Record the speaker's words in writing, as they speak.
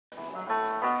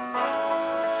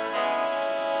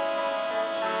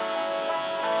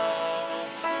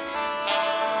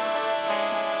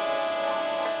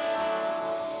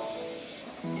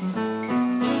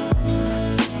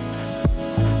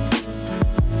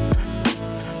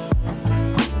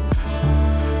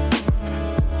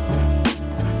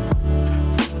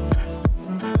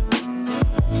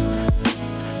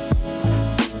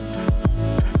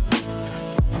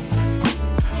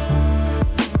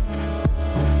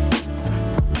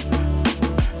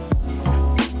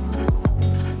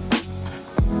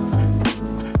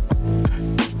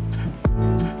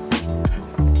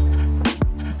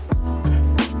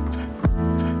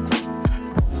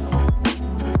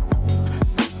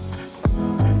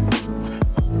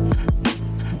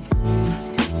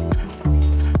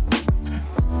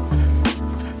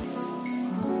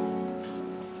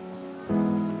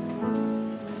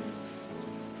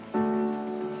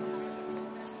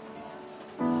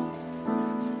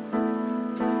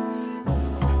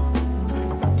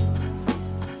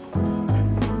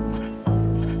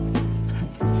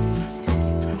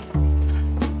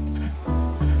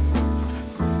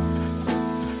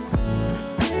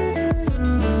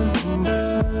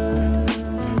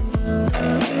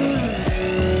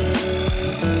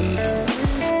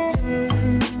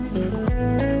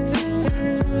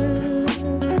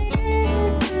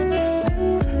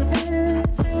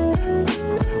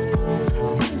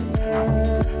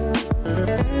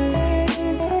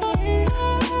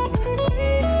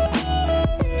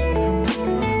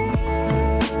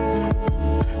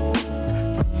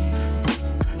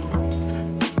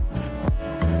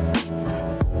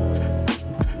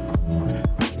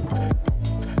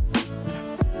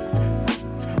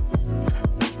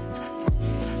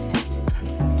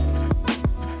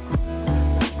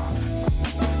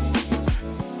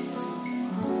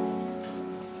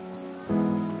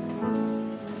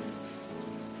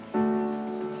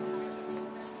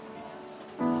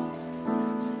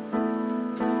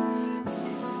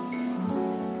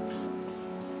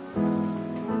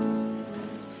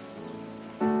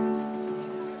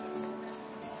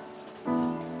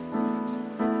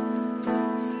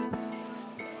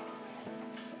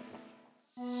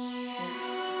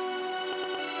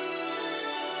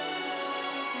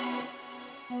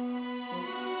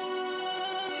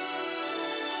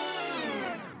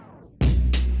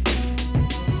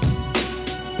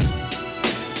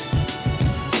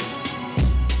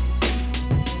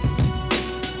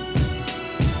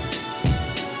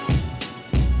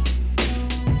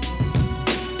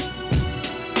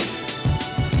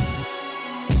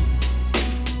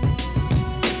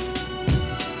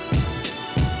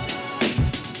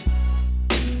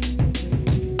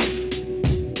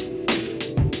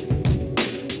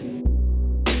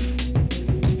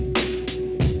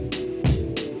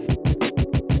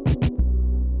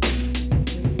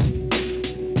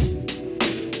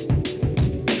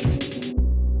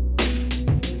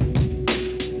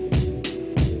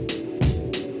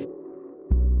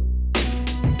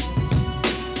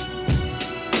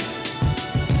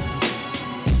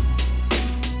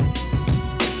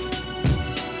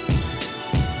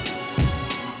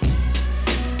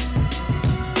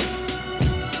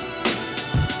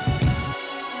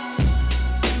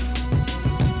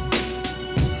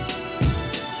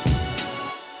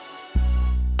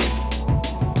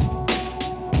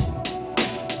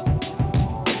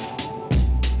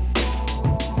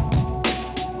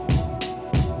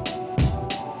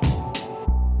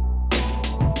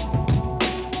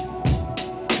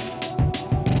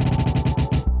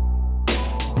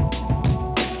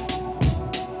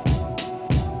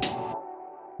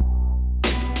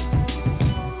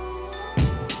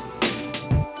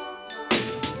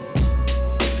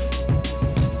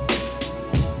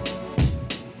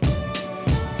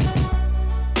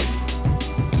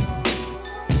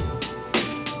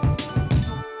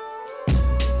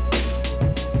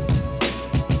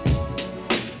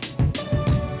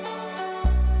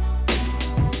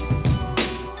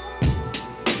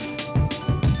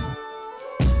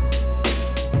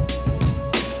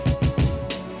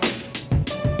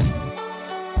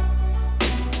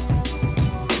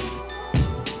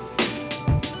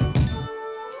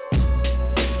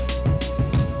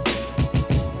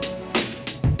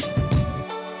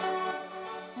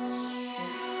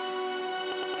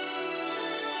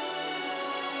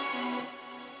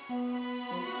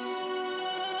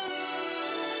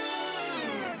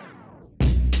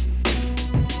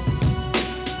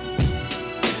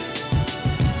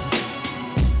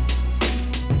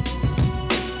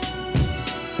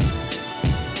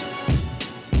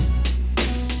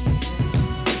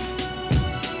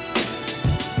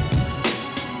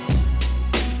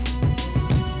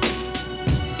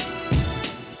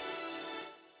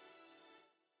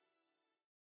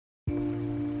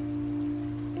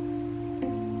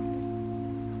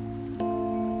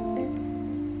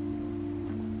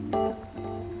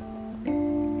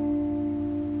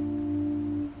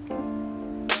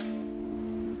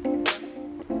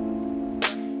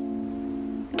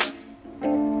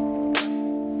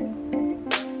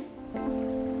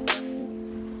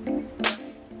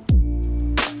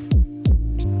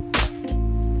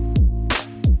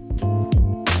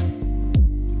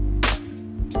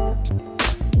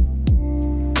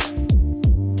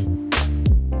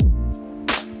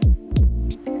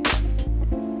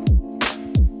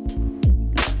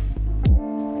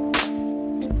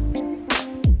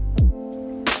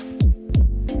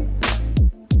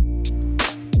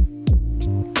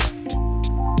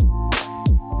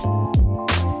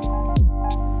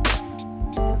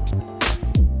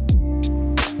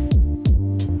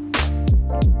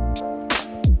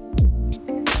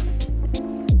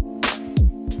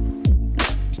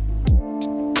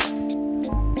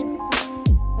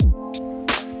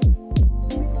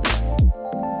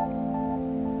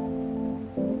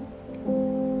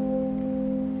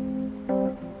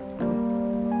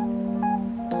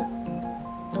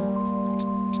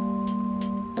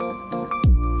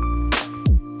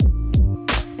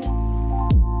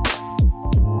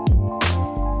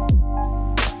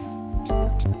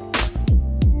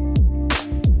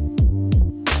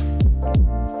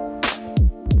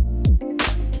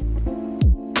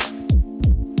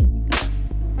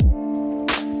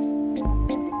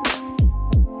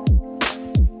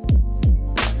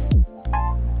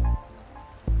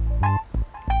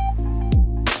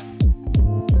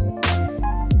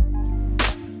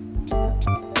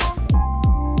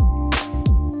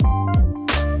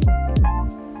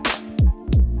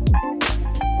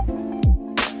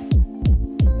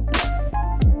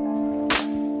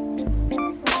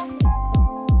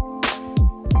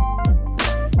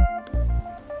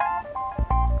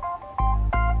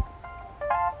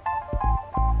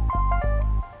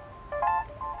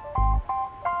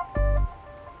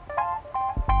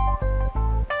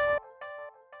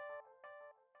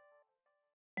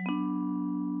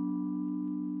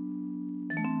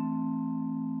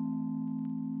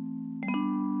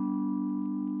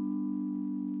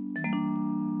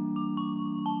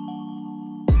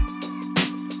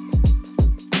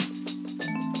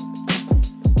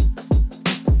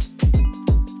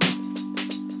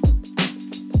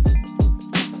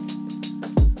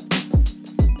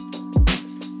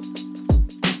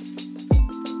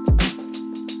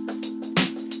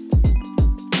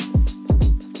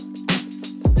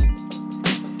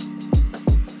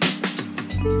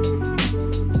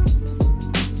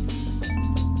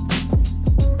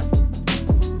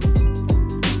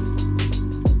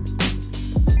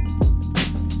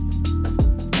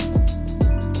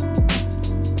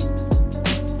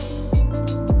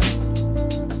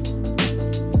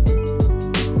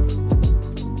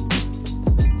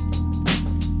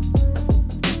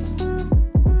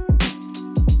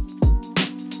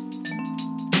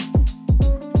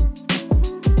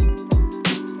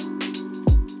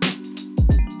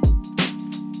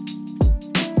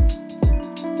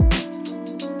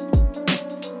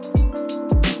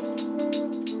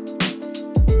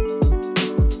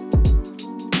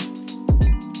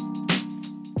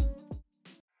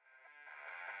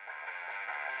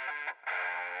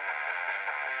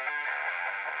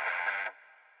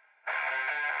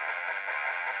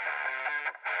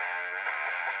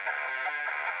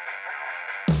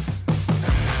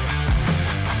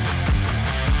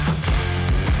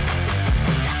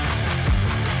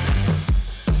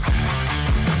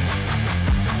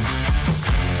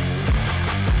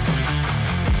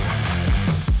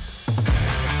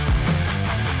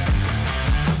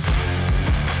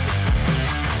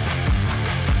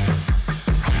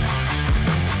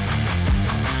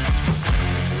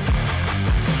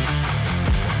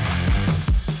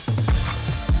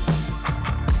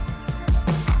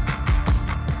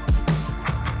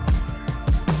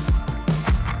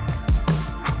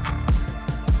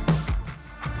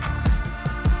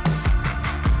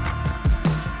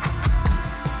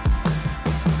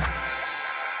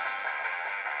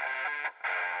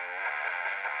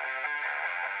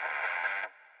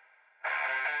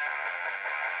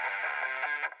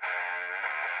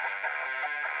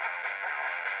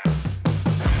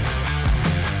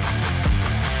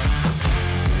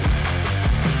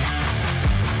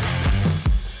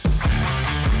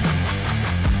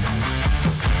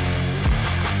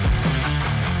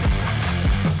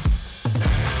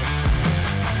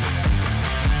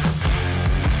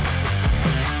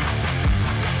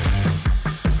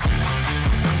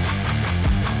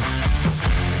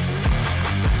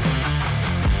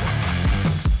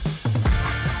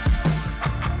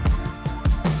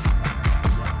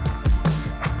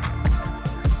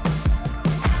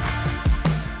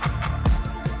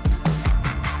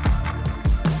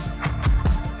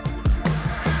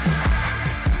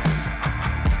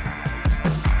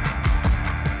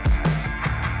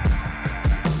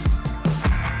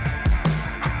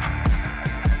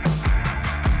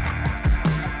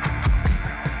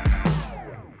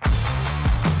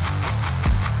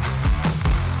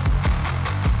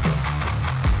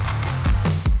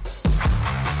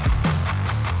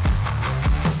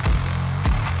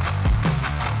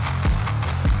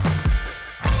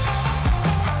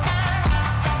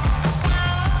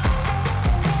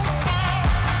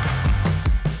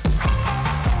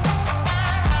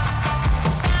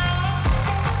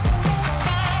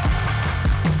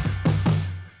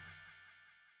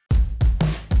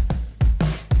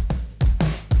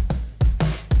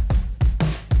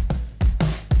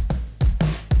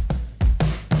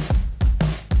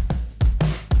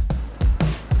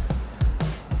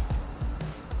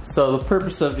So the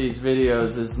purpose of these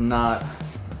videos is not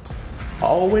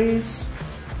always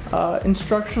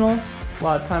instructional. A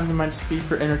lot of times it might just be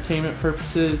for entertainment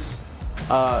purposes.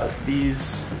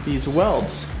 These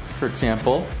welds, for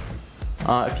example,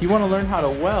 if you want to learn how to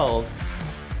weld,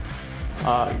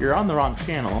 you're on the wrong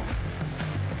channel.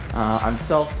 I'm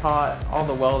self-taught. All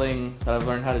the welding that I've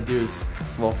learned how to do is,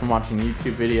 well, from watching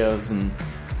YouTube videos, and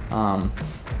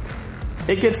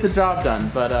it gets the job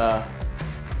done, but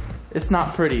it's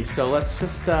not pretty. So let's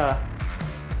just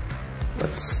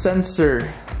let's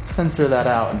censor that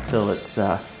out until it's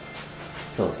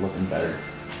looking better.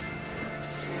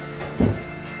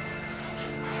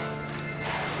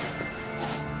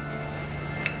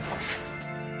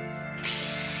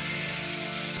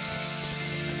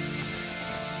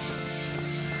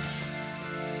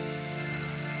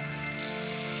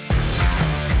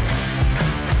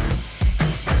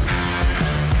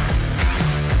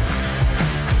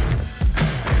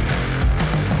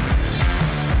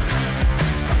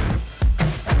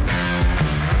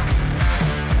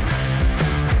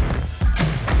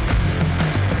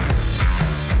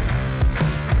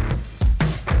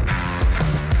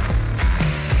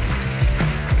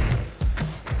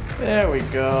 There we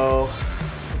go.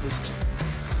 Just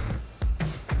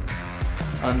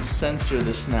uncensor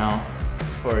this now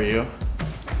for you.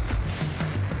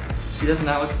 See, doesn't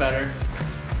that look better?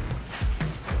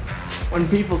 When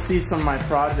people see some of my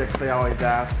projects, they always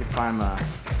ask if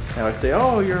they always say,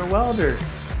 oh, you're a welder.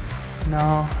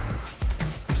 No,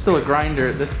 I'm still a grinder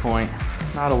at this point,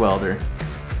 not a welder.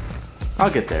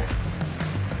 I'll get there.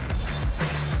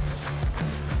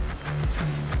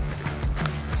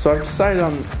 So I've decided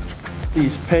on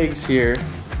these pegs here.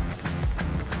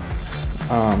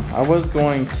 I was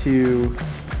going to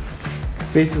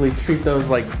basically treat those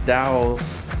like dowels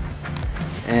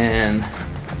and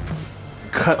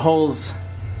cut holes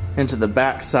into the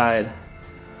back side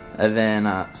and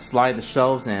then slide the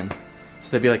shelves in so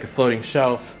they'd be like a floating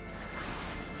shelf.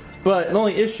 But the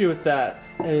only issue with that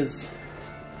is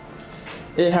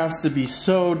it has to be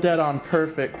so dead on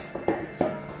perfect,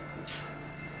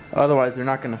 otherwise they're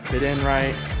not going to fit in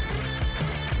right.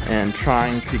 And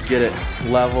trying to get it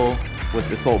level with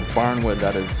this old barnwood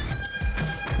that is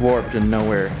warped and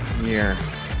nowhere near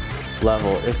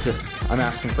level, it's just, I'm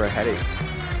asking for a headache.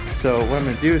 So what I'm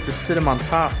going to do is just sit them on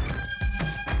top.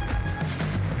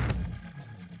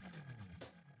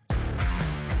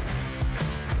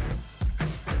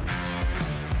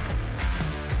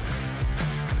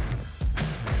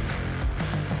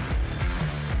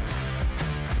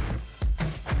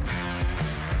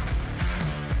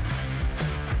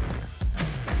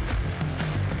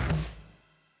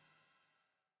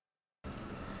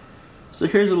 So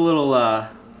here's a little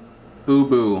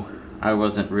boo-boo I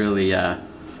wasn't really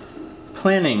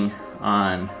planning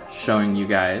on showing you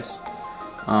guys.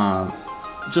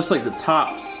 Just like the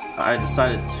tops, I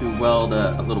decided to weld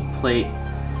a little plate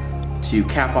to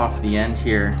cap off the end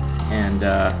here, and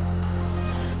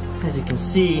as you can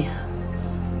see,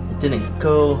 it didn't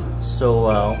go so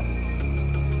well.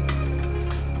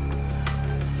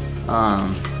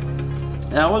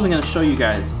 And I wasn't going to show you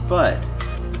guys, but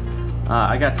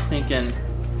I got to thinking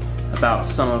about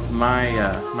some of my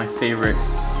my favorite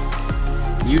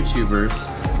YouTubers.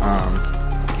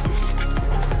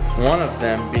 One of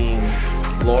them being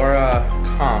Laura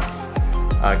Kampf,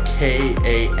 K-A-M-P-F.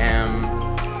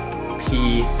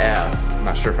 I'm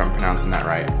not sure if I'm pronouncing that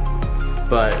right,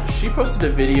 but she posted a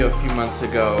video a few months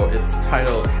ago. It's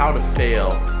titled "How to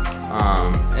Fail,"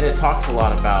 and it talks a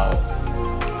lot about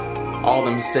all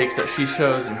the mistakes that she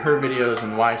shows in her videos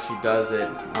and why she does it.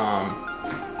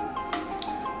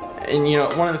 And you know,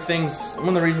 one of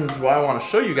the reasons why I want to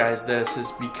show you guys this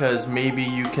is because maybe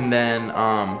you can then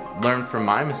learn from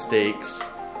my mistakes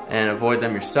and avoid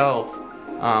them yourself.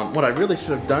 What I really should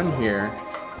have done here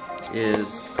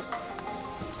is,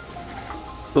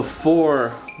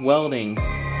 before welding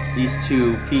these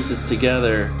two pieces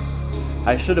together,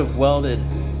 I should have welded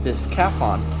this cap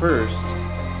on first,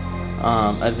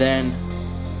 and then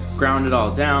ground it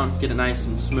all down, get it nice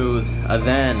and smooth, and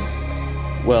then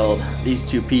weld these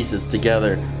two pieces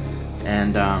together,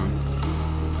 and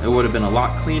it would have been a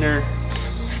lot cleaner.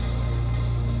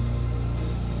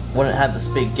 Wouldn't have this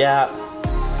big gap.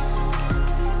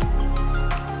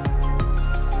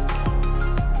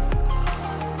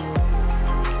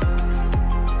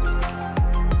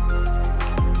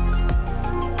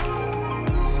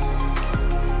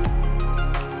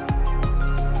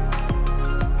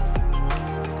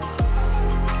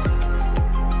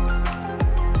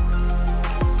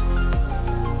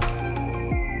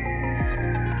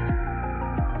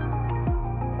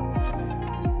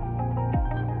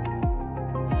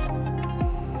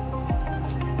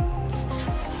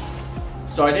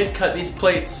 So I did cut these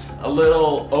plates a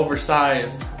little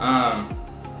oversized. Kind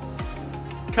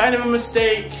of a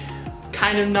mistake,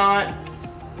 kind of not.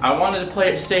 I wanted to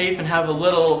play it safe and have a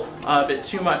little bit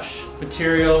too much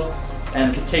material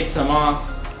and could take some off.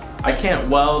 I can't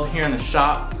weld here in the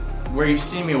shop. Where you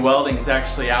see me welding is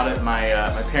actually out at my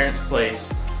parents'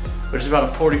 place, which is about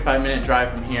a 45-minute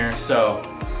drive from here. So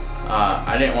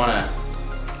I didn't want to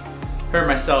hurt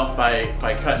myself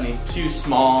by cutting these too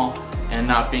small and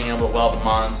not being able to weld them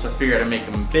on. So I figured I'd make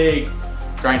them big,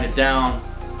 grind it down.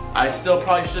 I still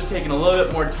probably should have taken a little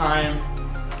bit more time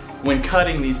when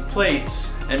cutting these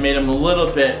plates and made them a little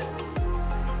bit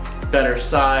better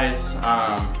size.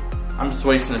 I'm just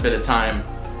wasting a bit of time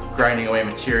grinding away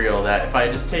material that if I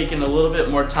had just taken a little bit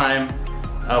more time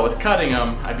with cutting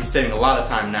them, I'd be saving a lot of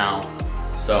time now.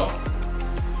 So,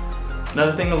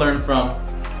 another thing to learn from.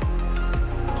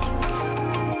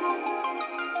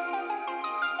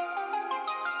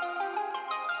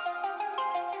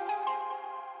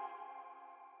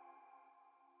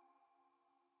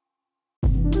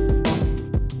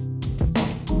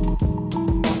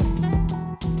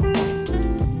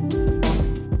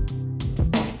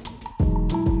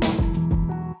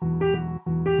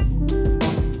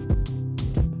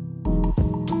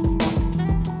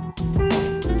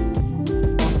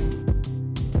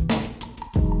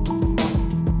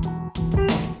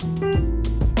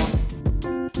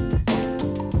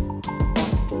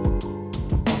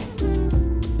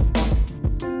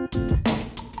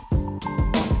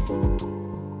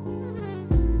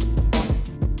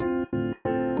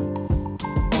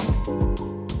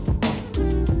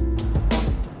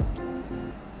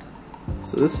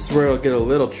 So this is where it'll get a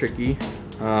little tricky.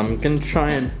 I'm gonna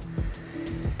try and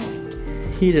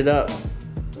heat it up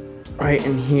right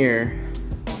in here.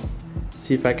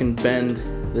 See if I can bend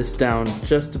this down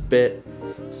just a bit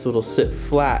so it'll sit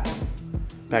flat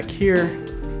back here,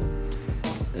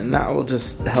 and that will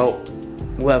just help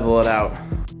level it out.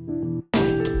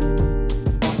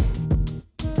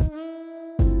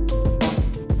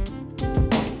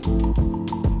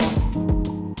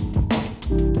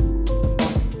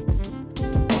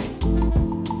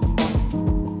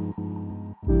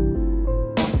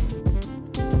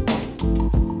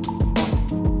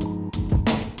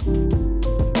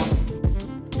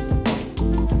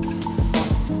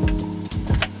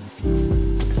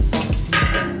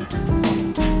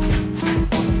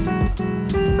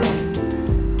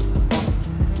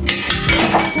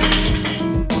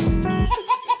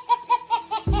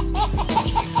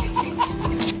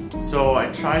 So I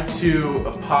tried to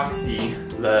epoxy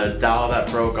the dowel that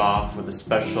broke off with a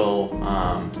special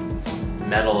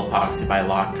metal epoxy by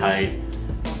Loctite.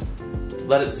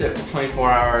 Let it sit for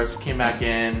 24 hours, came back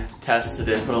in, tested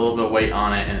it, put a little bit of weight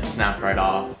on it, and it snapped right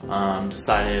off.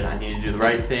 Decided I needed to do the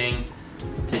right thing,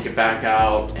 take it back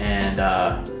out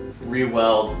and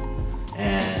re-weld,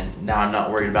 and now I'm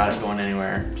not worried about it going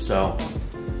anywhere. So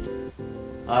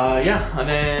yeah, and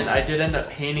then I did end up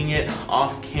painting it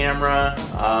off camera.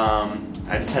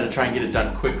 I just had to try and get it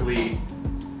done quickly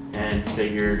and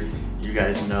figured you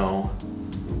guys know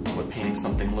what painting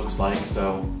something looks like,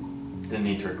 so didn't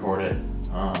need to record it.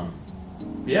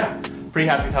 Yeah, pretty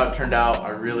happy with how it turned out. I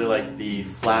really like the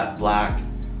flat black,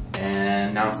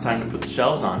 and now it's time to put the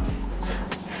shelves on.